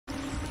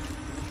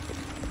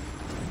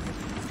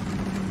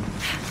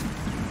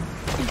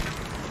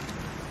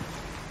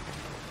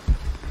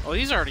Oh,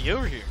 he's already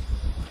over here.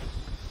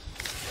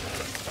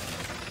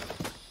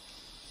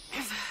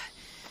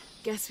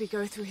 Guess we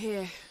go through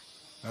here.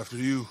 After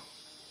you.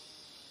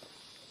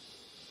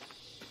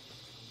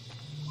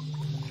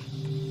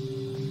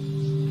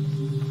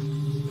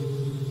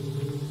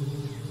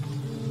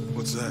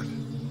 What's that?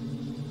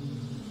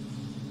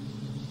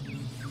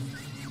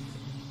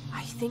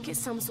 I think it's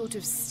some sort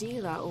of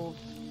sealer or...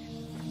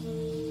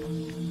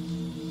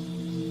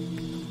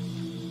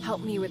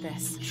 Help me with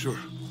this. Sure.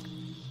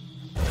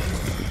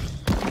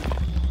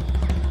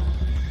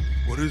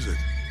 What is it?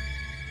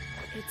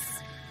 It's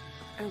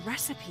a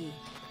recipe.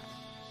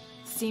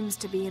 Seems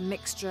to be a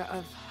mixture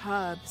of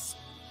herbs.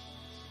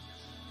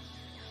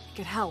 It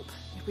could help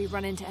if we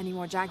run into any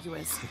more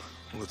jaguars.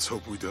 Let's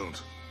hope we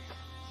don't.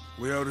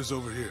 Way out is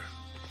over here.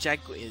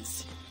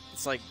 Jaguars.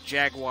 It's like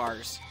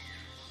jaguars.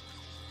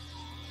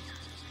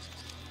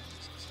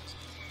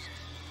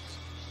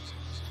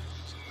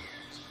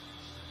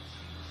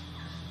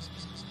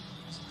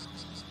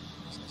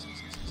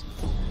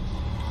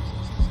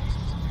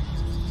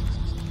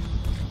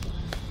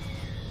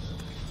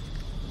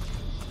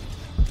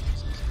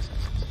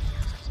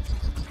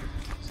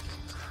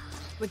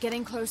 We're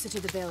getting closer to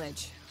the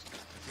village.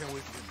 Can't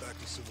wait to get back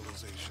to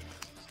civilization.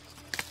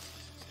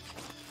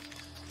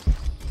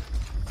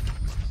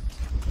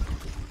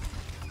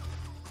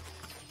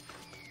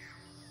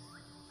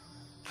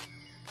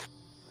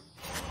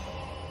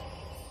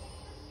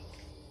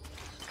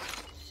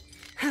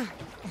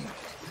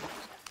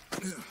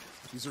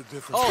 These are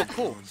different from the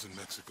cool. ones in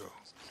Mexico.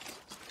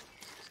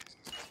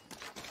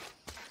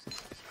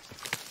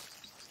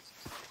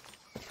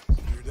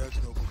 Your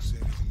dad's notebook say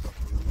anything about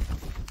Peru?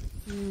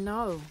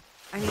 No.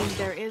 I mean,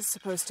 there is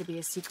supposed to be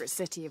a secret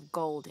city of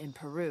gold in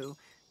Peru.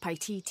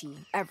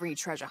 Paititi. Every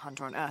treasure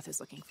hunter on Earth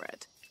is looking for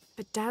it.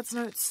 But Dad's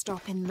notes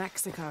stop in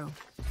Mexico.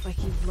 Like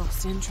he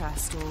lost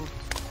interest or...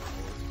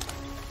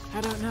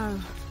 I don't know.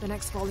 The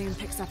next volume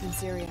picks up in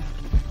Syria.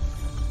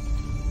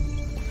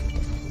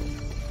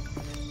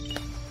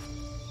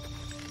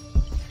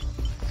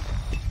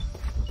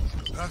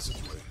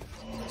 Passageway.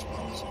 That's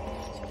promising.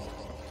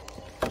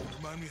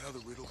 Remind me how the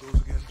riddle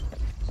goes again?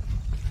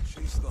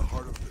 Chase the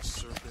heart of the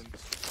serpent.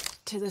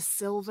 To the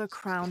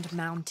silver-crowned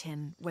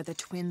mountain where the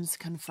twins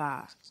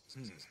confer.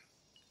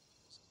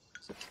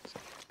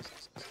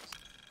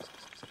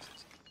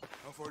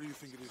 How far do you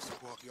think it is to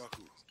Huac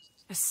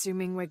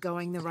Assuming we're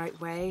going the right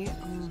way,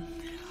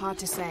 hard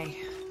to say.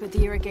 But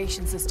the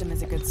irrigation system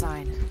is a good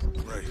sign.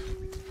 Right.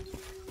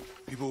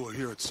 People were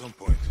here at some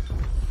point.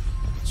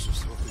 Let's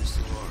just hope they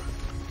still are.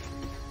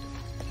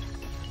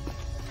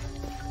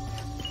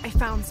 I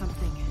found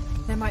something.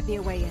 There might be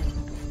a way in.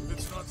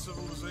 It's not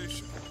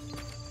civilization.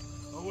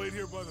 I'll wait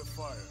here by the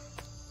fire.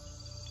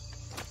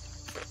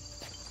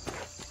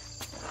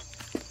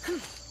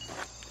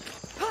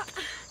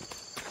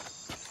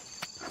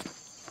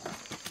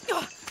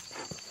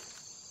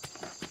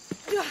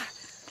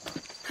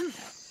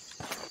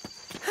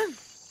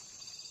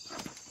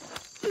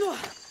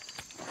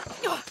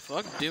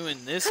 Fuck doing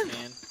this,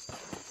 man.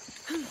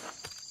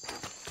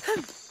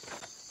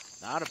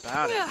 Not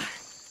about it.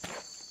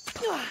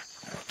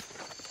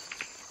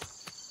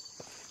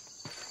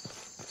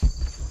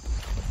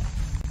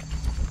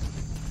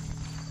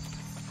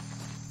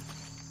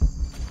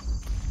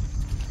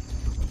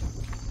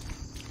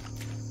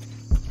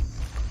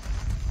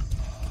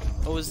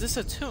 Oh, is this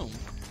a tomb?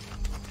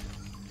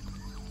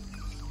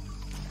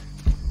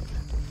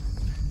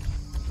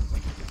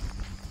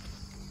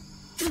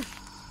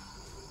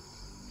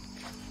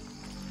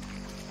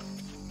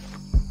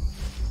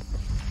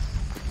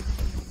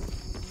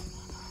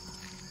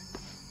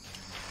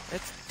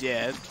 That's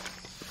dead.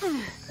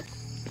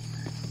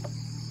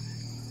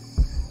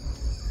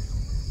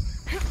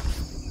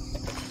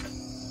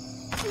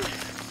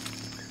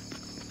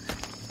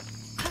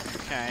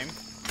 Okay.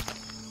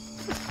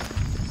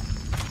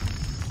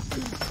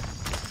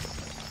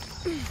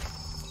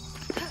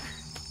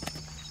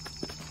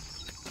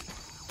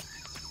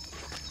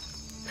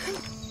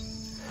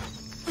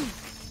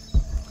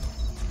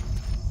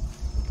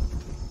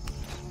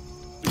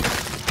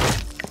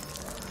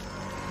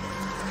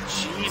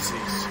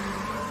 Jesus.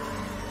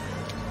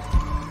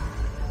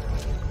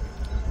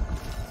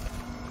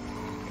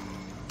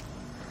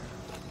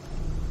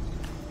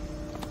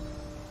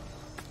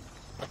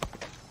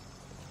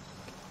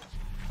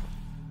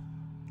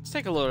 Let's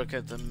take a look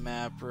at the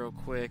map real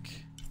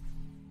quick.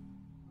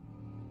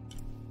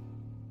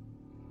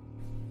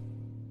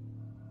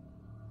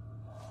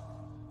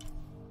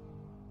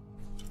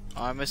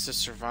 Oh, I missed a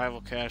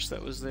survival cache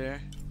that was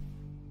there.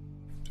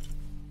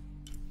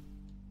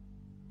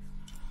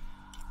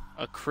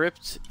 A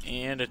crypt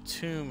and a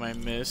tomb I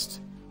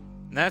missed.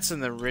 And that's in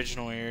the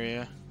original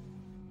area.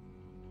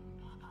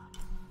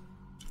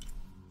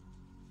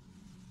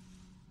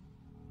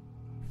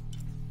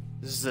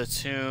 This is the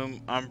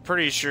tomb. I'm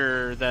pretty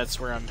sure that's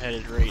where I'm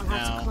headed right I'll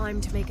have to now.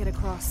 climb to make it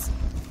across.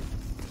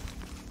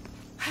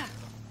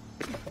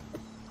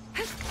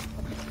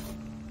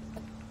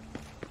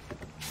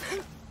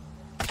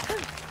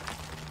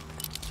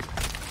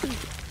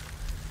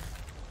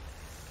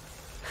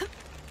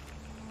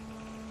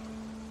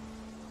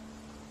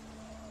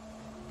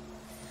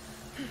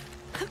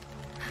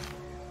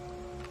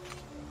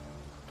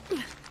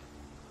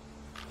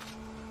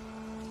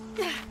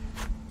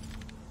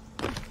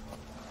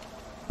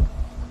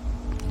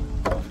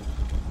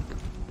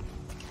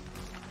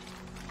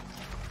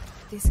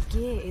 This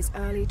gear is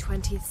early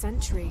 20th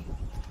century.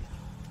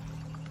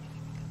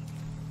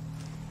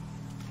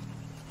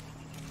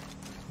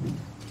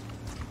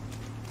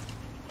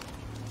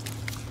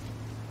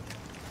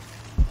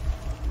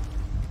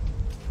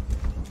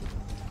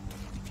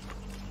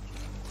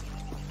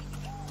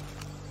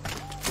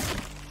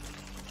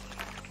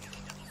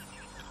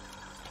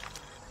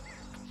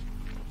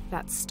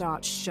 That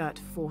starched shirt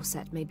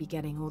Fawcett may be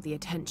getting all the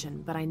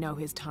attention, but I know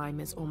his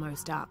time is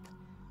almost up.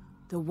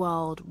 The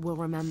world will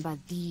remember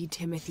the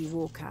Timothy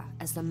Walker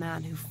as the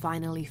man who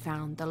finally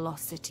found the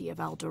lost city of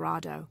El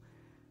Dorado.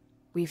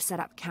 We've set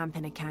up camp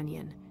in a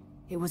canyon.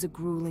 It was a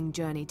grueling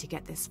journey to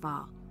get this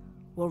far.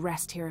 We'll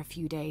rest here a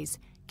few days,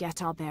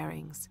 get our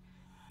bearings.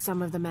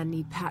 Some of the men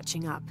need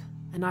patching up,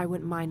 and I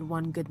wouldn't mind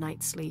one good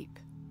night's sleep.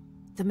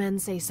 The men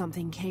say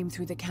something came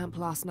through the camp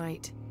last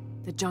night.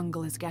 The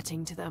jungle is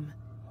getting to them.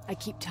 I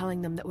keep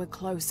telling them that we're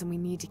close and we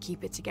need to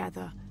keep it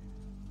together.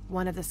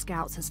 One of the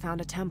scouts has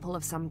found a temple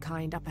of some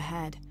kind up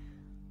ahead.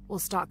 We'll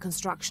start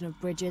construction of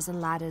bridges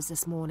and ladders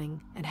this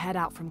morning and head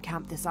out from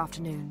camp this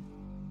afternoon.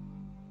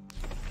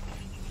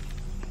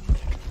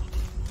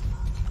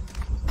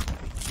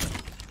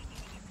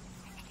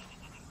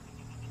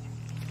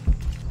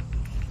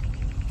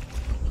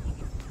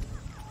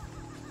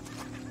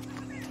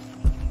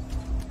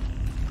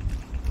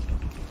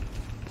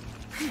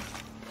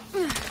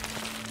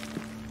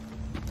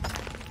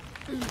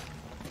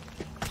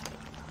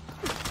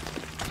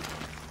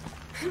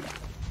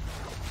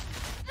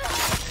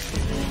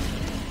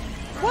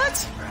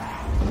 What?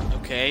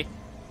 Okay.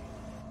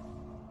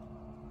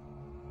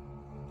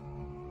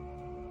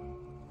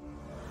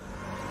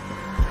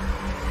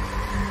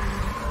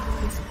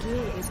 This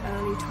gear is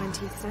early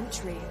 20th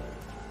century.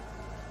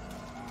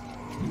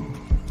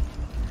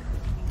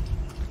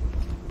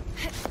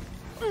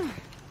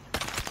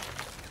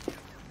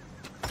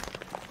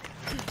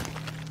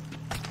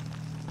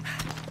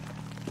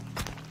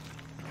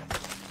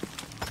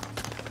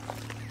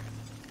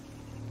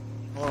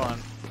 Hold on.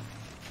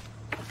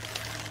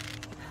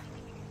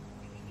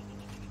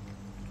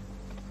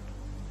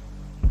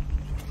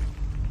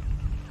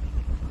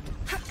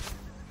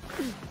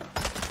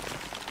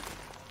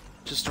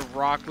 Just a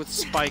rock with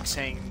spikes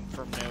hanging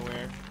from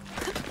nowhere.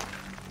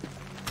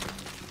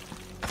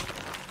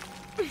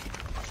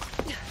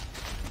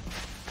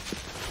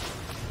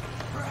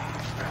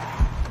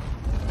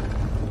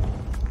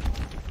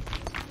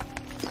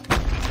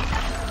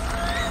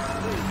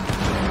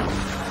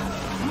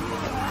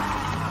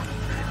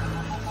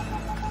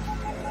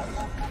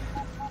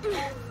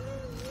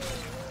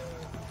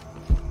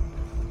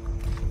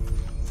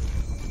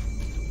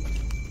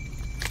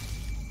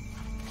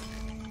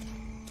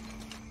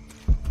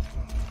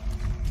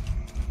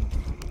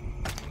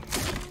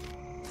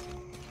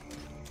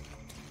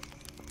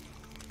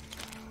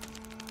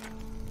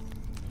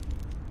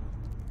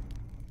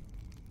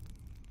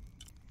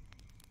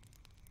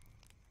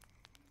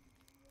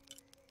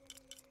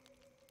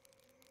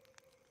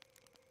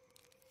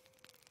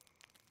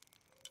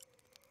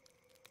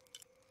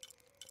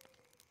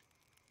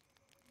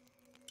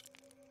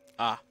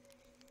 Ah.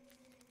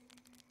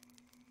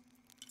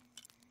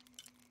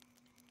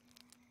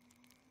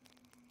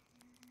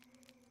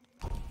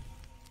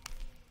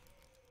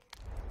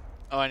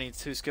 Oh, I need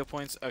 2 skill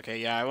points? Okay,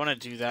 yeah, I want to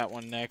do that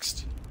one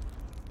next.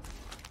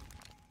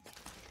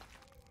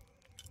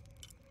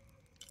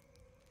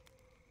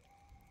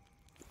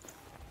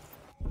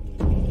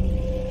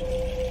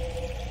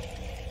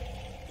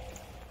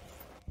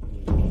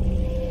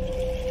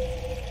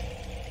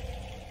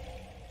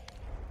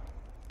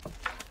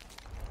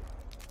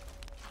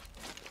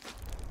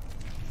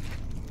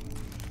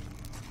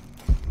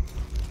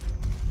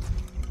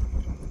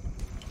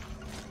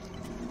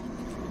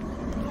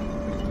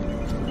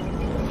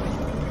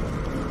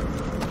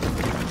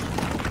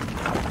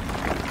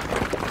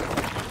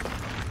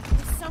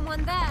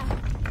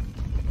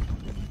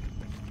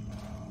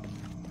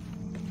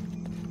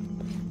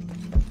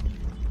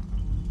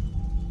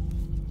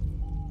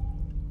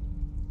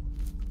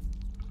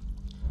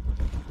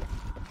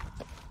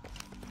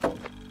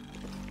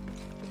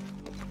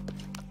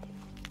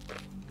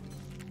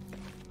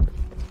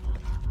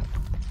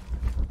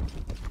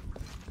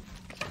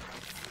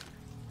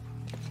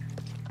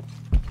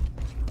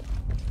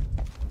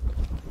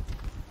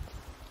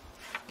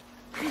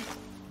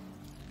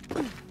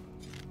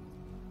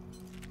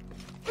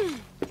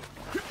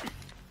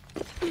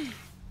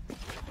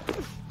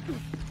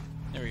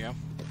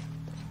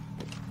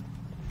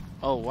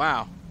 Oh,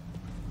 wow.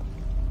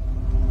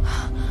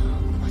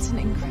 What an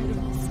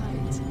incredible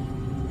sight.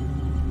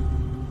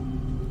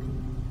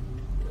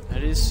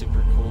 That is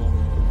super cool.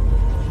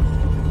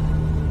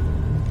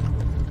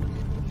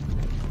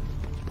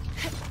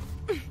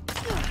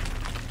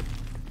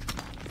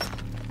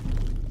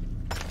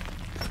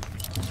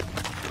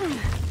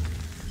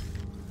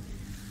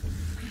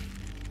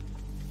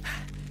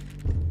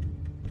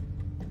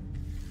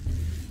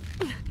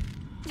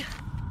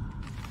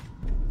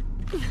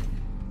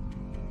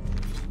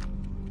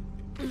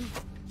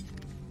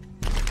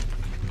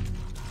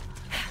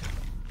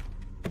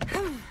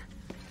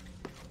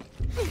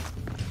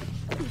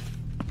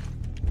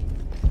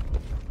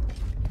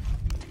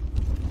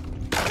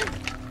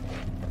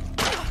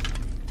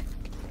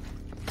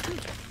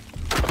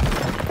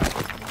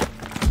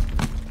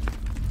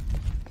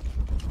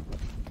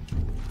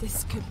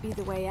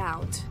 be the way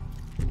out.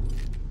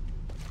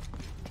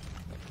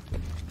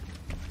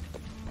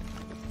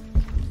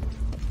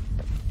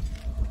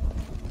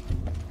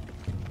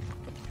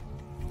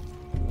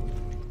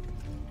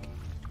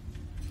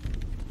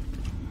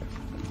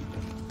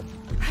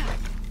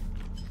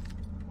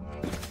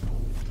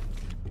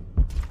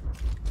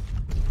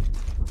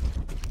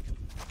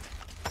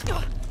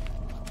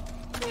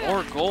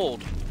 More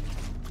gold.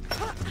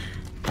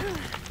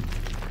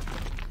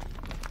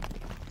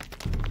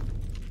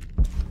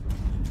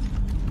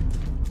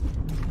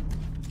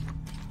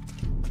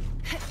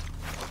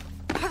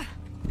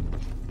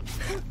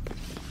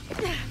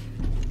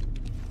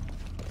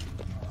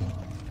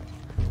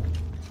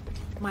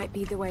 Might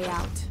be the way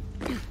out.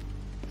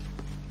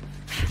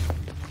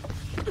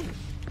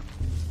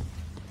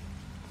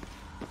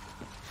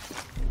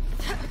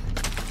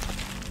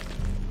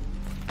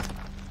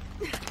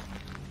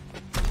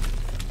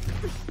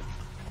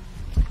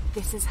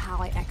 This is how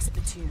I exit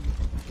the tomb.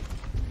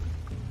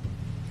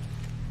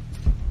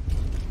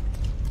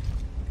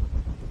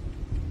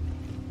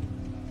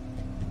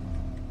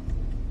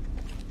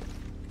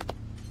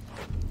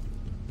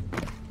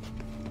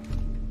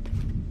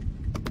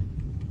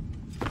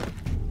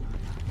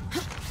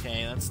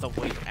 Okay, that's the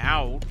way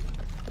out.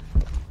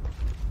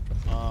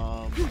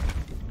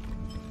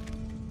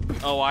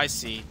 Oh, I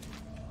see.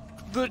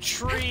 The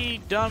tree,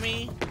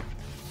 dummy!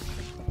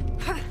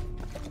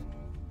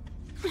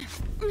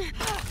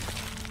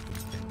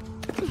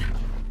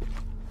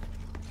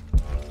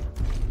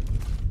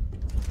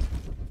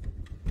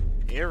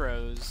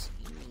 Arrows.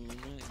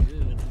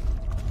 Good.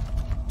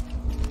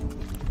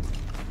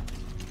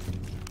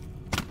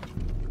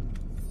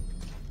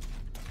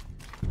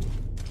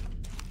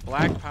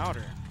 Black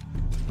powder.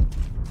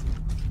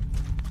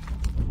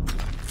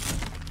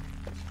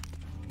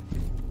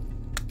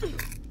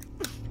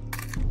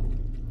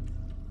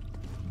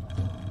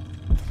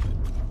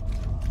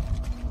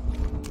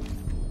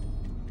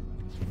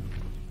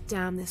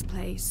 Damn this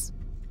place.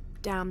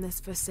 Damn this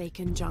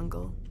forsaken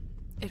jungle.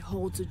 It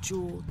holds a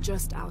jewel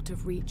just out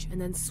of reach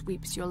and then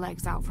sweeps your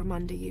legs out from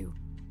under you.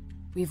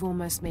 We've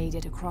almost made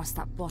it across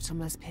that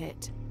bottomless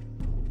pit.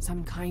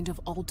 Some kind of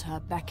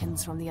altar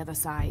beckons from the other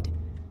side,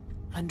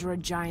 under a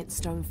giant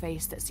stone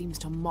face that seems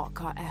to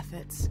mock our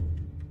efforts.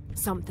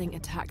 Something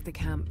attacked the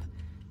camp.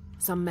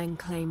 Some men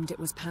claimed it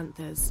was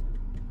panthers.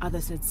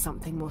 Others said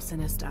something more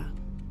sinister.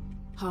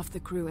 Half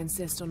the crew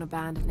insist on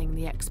abandoning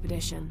the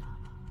expedition.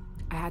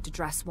 I had to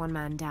dress one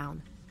man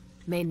down,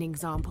 made an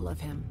example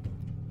of him.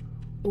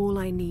 All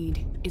I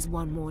need is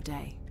one more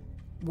day.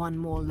 One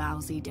more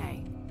lousy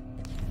day.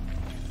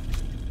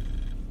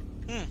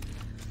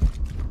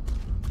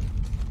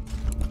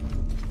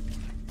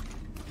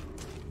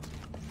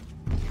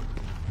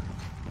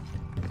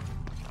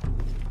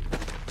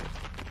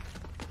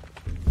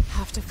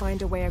 Have to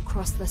find a way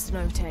across the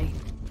cenote.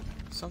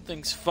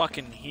 Something's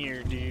fucking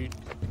here, dude.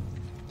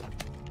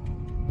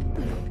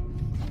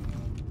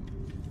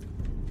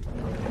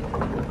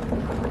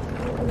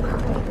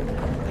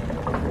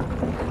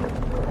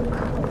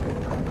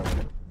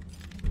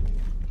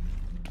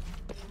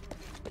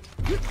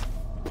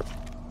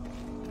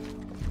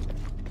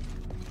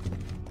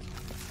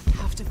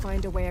 Have to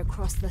find a way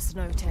across the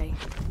cenote.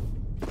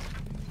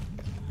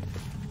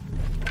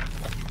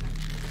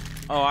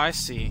 Oh, I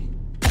see.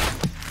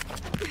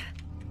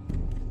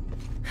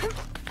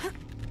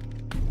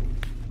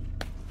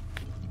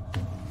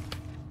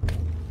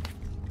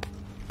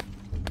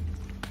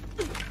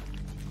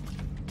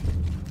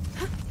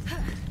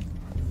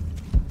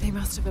 They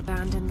must have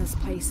abandoned this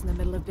place in the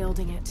middle of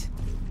building it.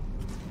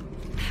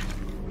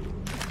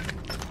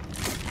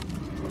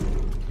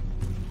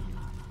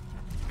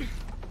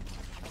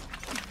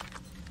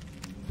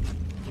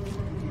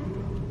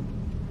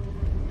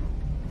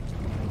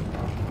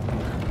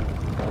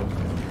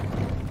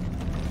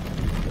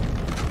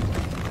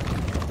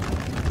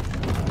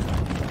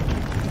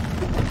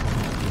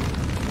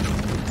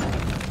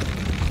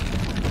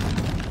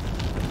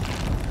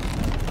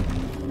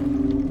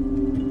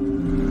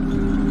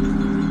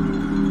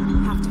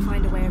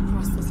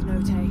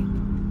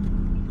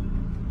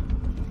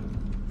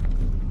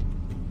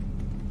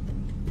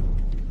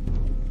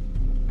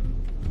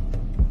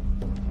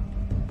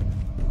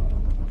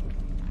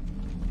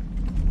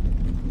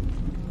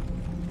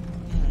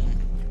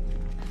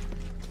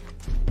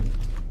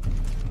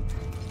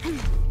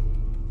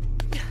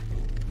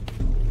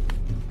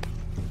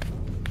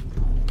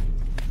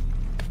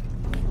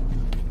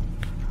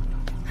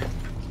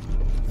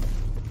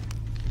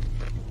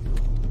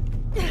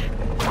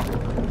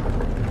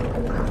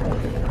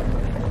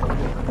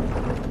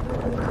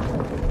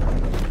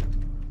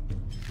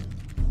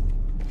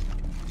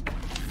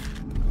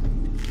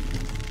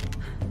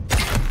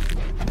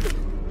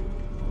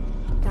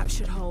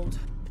 Should hold.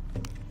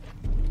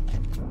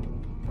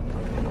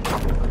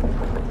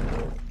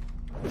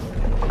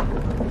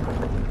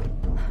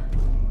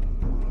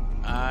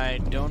 I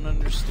don't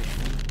understand.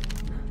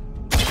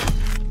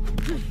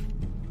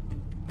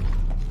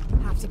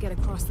 Have to get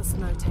across the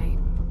cenote.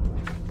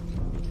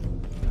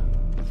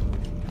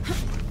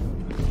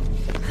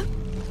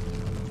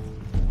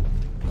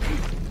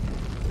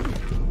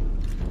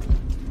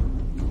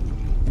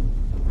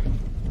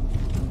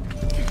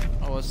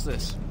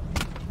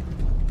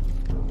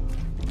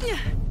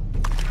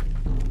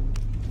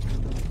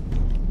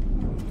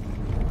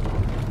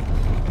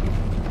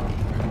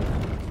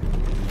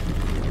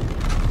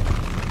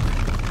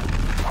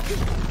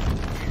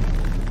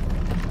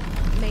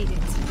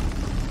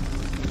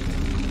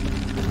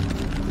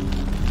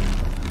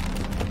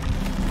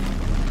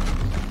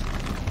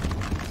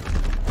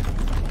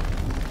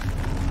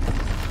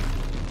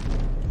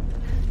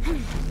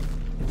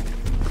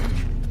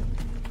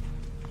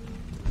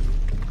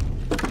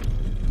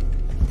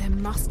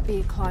 be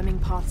a climbing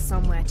path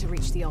somewhere to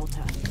reach the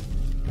altar.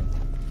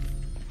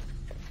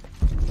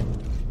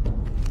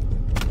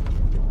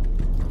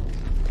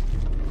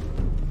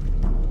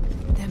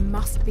 There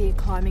must be a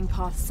climbing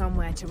path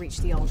somewhere to reach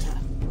the altar.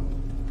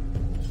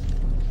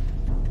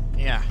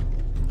 Yeah,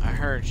 I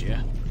heard you.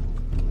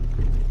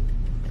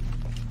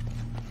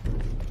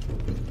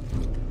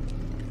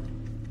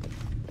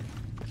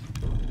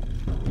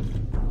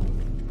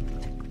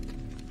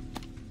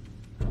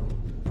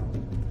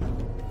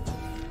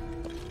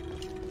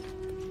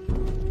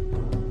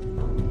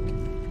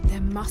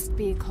 There must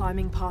be a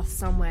climbing path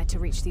somewhere to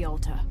reach the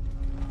altar.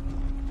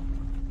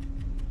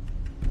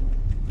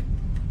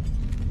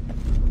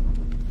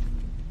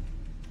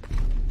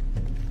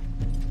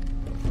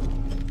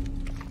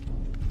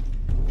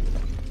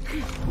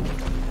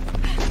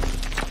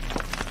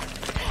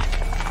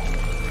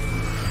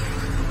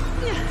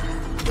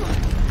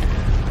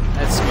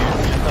 That scared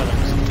me. I thought I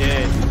was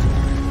dead.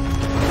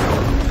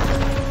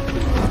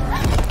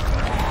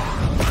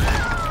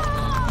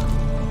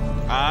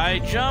 I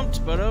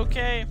jumped, but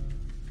okay.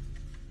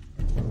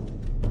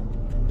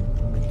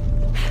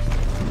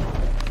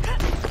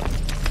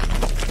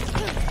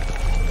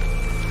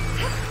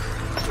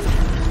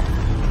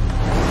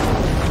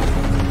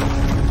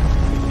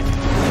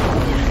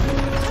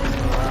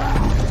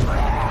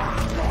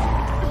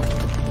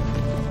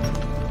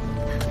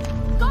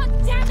 God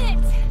damn it!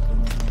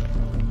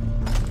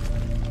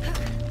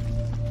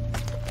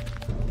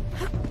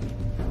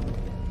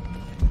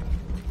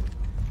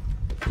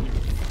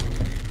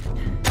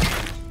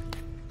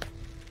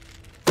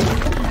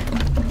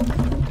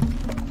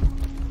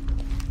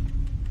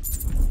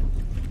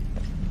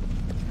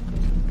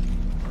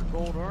 Or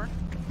gold ore.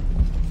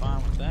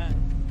 Fine with that.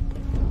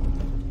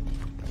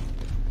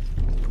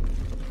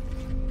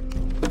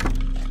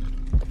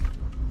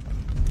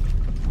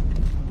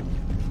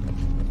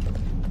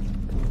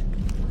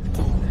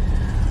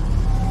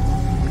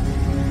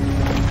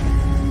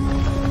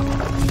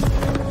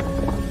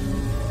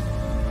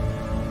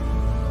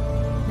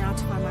 Now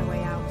to find my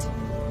way out.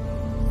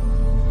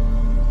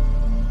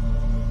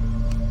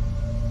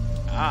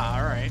 Ah,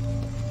 alright.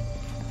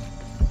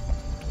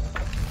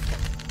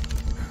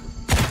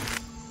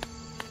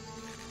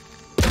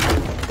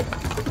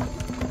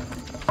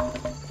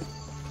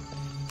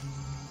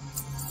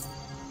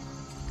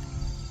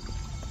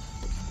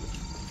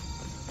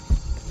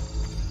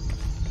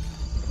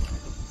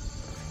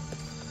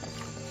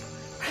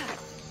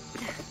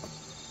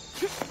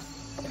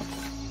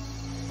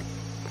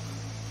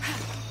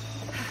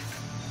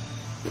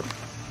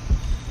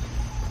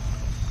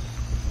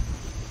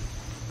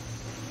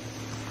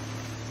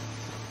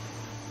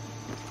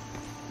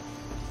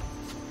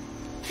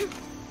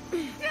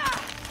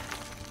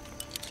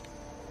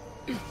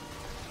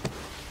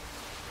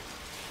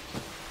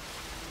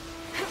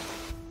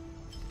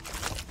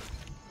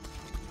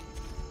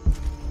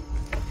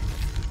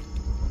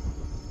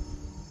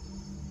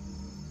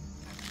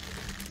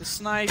 The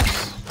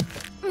snipes.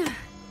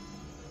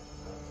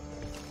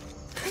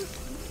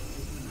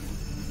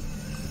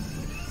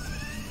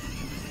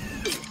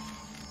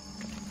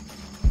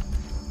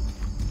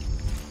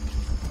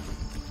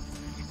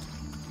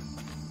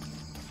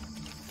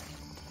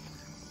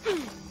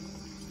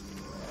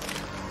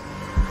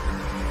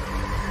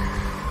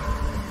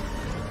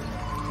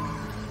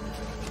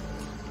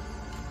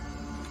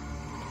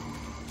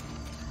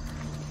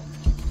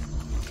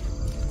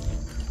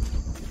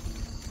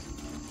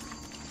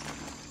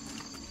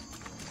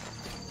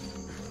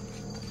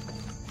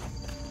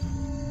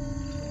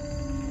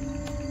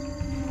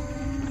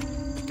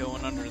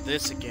 Going under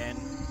this again.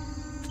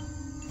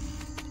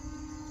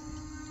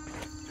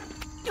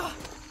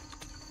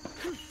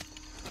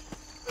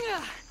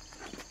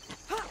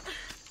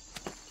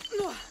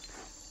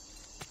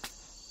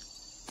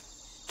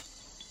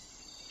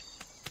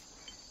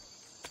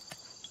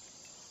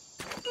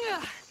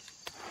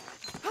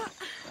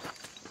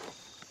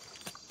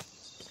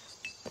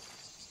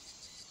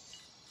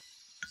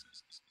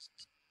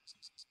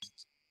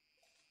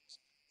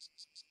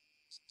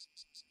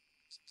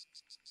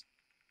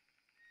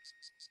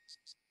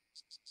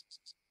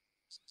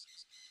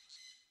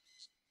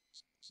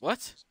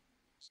 What?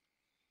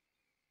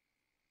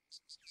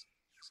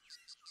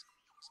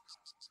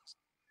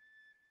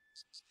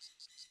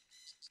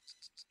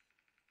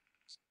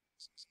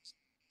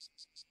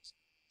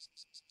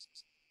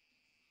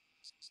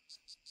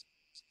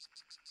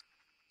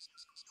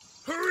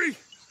 Hurry!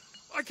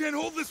 I can't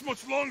hold this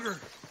much longer.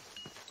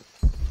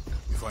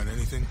 You find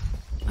anything?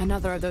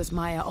 Another of those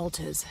Maya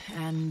altars,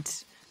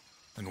 and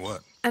And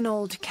what? an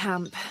old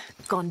camp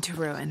gone to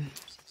ruin.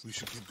 We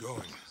should keep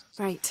going.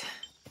 Right.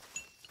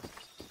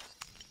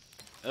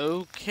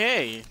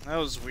 Okay, that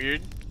was weird.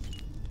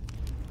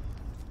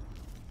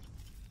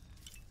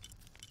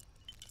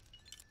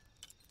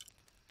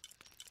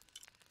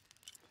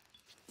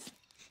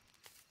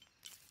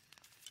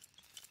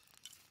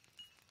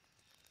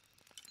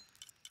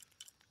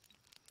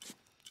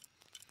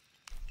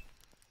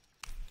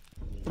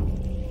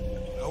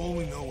 How will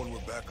we know when we're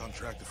back on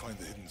track to find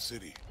the hidden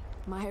city?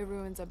 Maya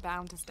ruins are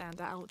bound to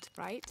stand out,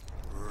 right?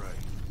 Right.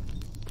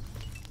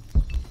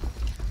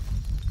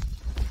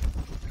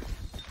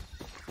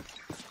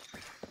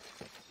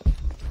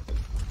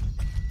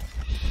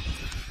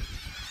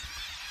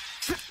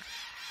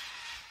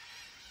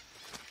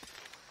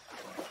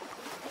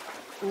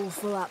 All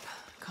full up.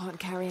 Can't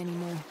carry any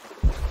more.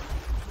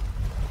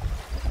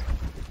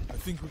 I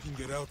think we can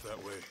get out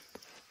that way.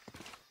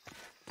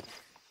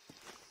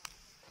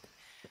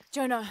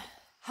 Jonah,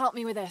 help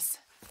me with this.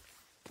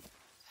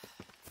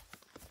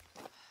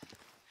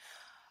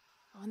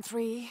 On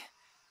 3,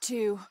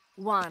 2,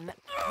 1.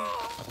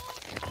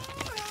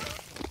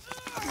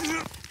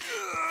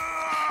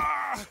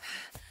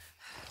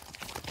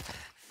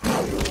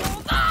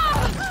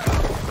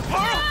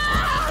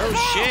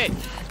 Oh shit!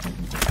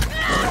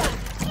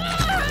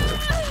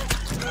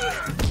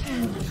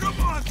 Come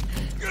on!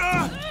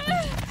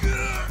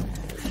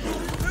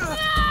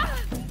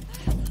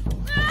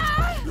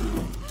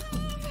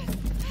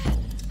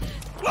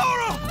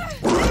 Laura!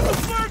 Where's the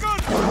flare gun?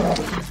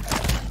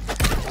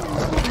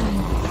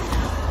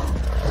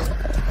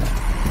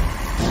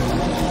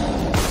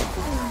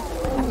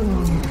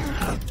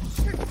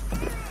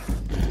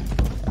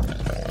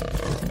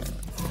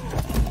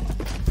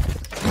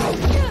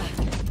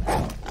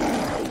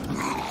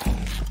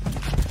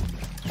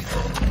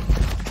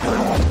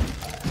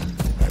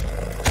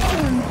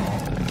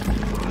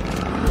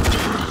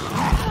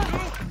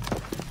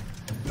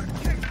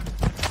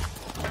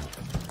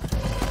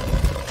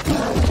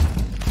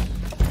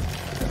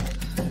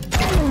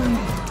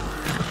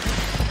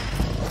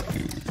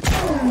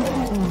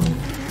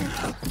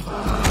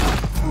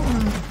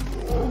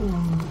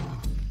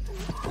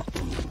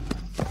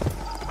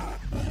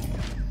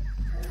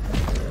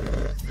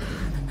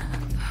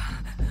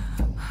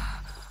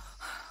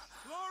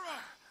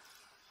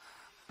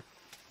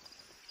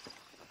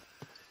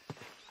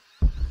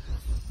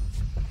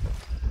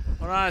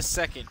 Hold on a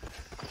second.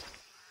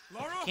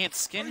 Laura? Can't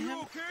skin Are you him?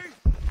 okay?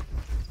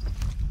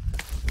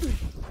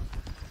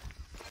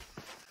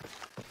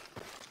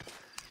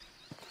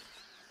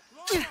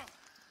 Laura!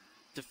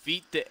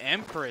 Defeat the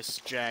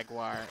Empress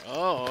Jaguar.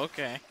 Oh,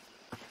 okay.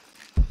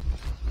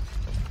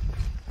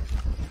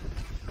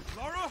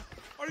 Laura?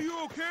 Are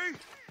you okay?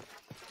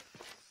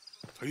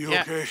 Are you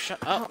Yeah, okay?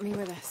 shut up. Help me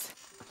with this.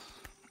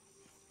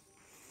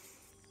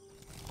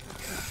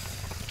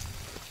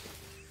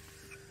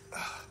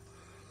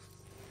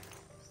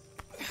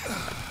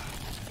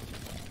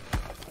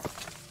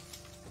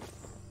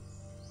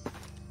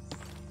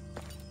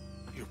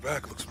 Your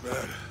back looks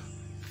bad.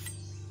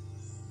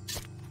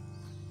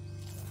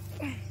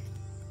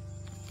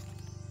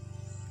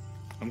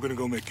 I'm gonna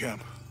go make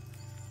camp.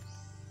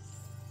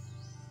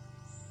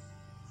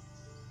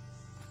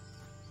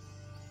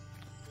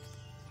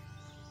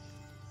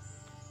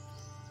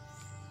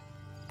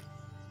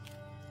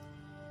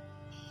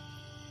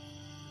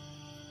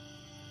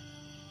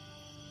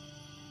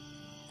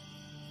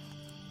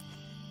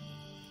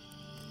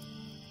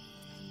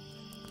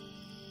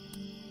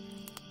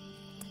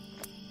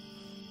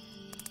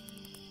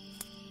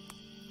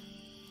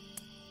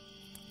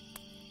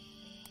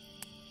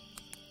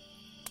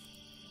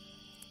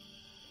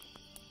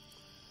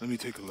 Let me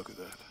take a look at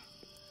that.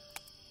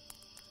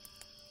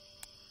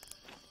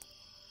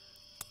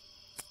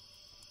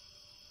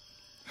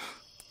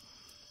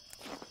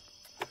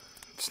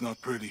 It's not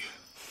pretty.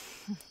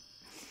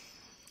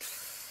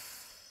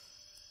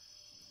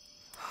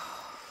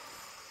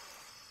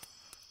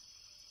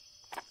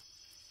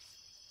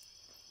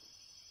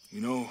 You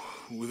know,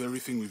 with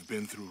everything we've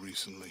been through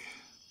recently,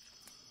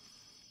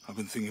 I've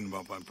been thinking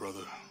about my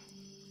brother.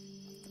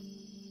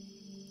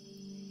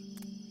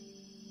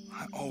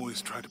 I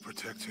always tried to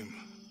protect him.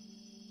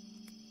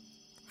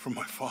 From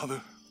my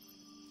father.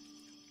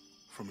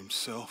 From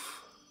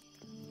himself.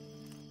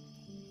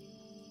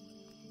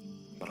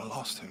 But I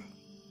lost him.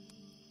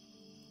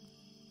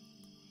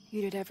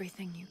 You did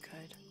everything you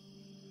could.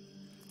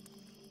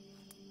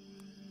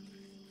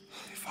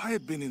 If I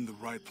had been in the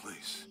right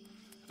place,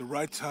 at the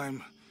right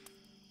time,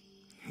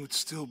 he would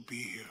still be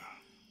here.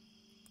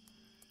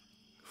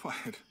 If I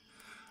had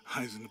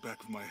eyes in the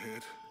back of my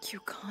head.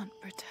 You can't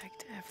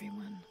protect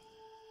everyone.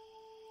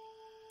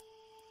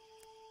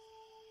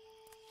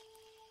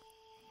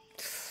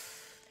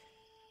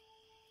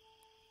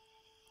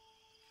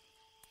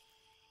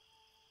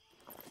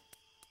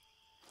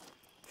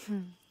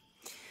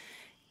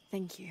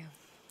 Thank you.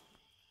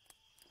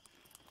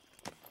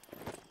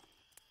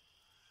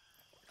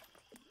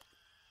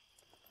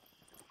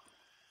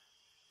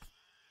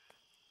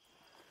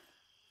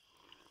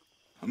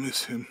 I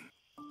miss him.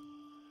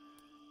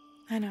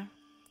 I know.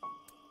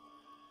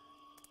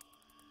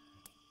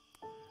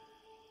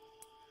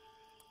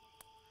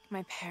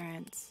 My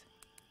parents.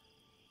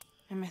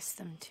 I miss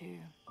them too.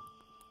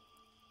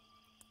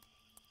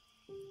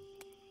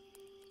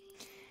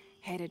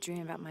 I had a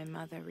dream about my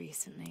mother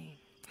recently.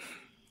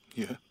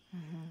 Yeah?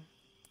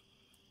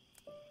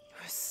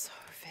 It was so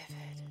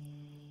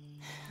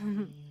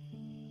vivid.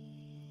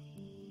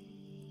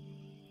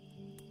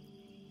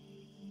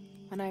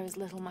 When I was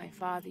little, my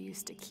father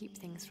used to keep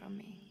things from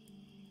me.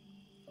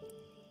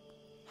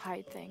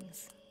 Hide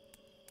things.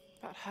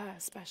 About her,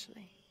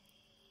 especially.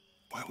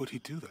 Why would he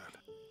do that?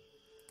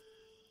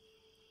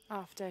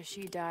 After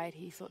she died,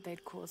 he thought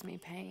they'd cause me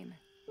pain.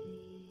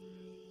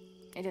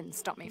 It didn't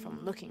stop me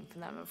from looking for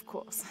them, of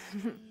course.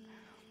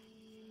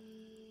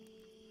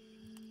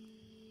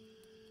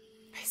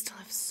 I still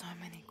have so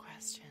many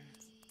questions.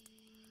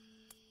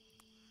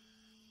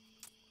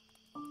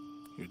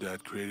 Your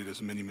dad created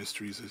as many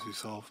mysteries as he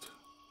solved.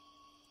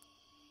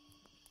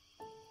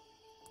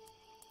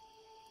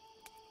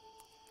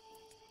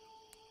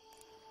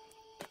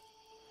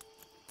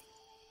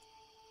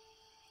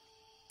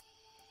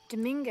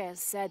 Dominguez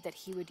said that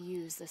he would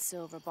use the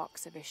silver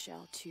box of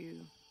Ishel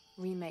to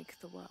remake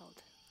the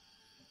world.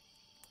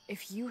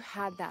 If you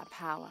had that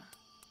power,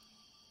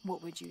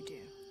 what would you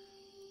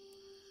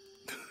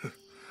do?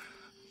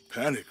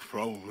 Panic,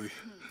 probably.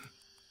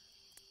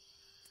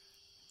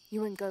 You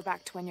wouldn't go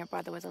back to when your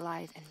brother was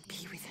alive and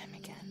be with him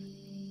again.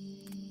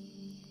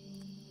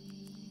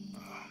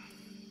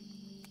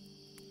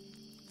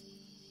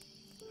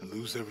 And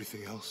lose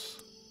everything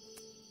else?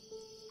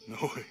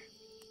 No way.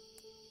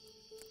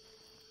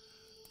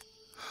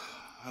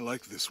 I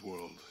like this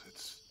world.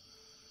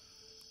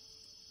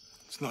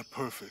 It's not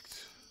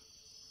perfect.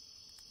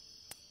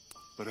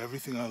 But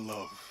everything I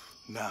love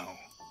now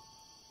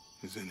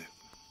is in it.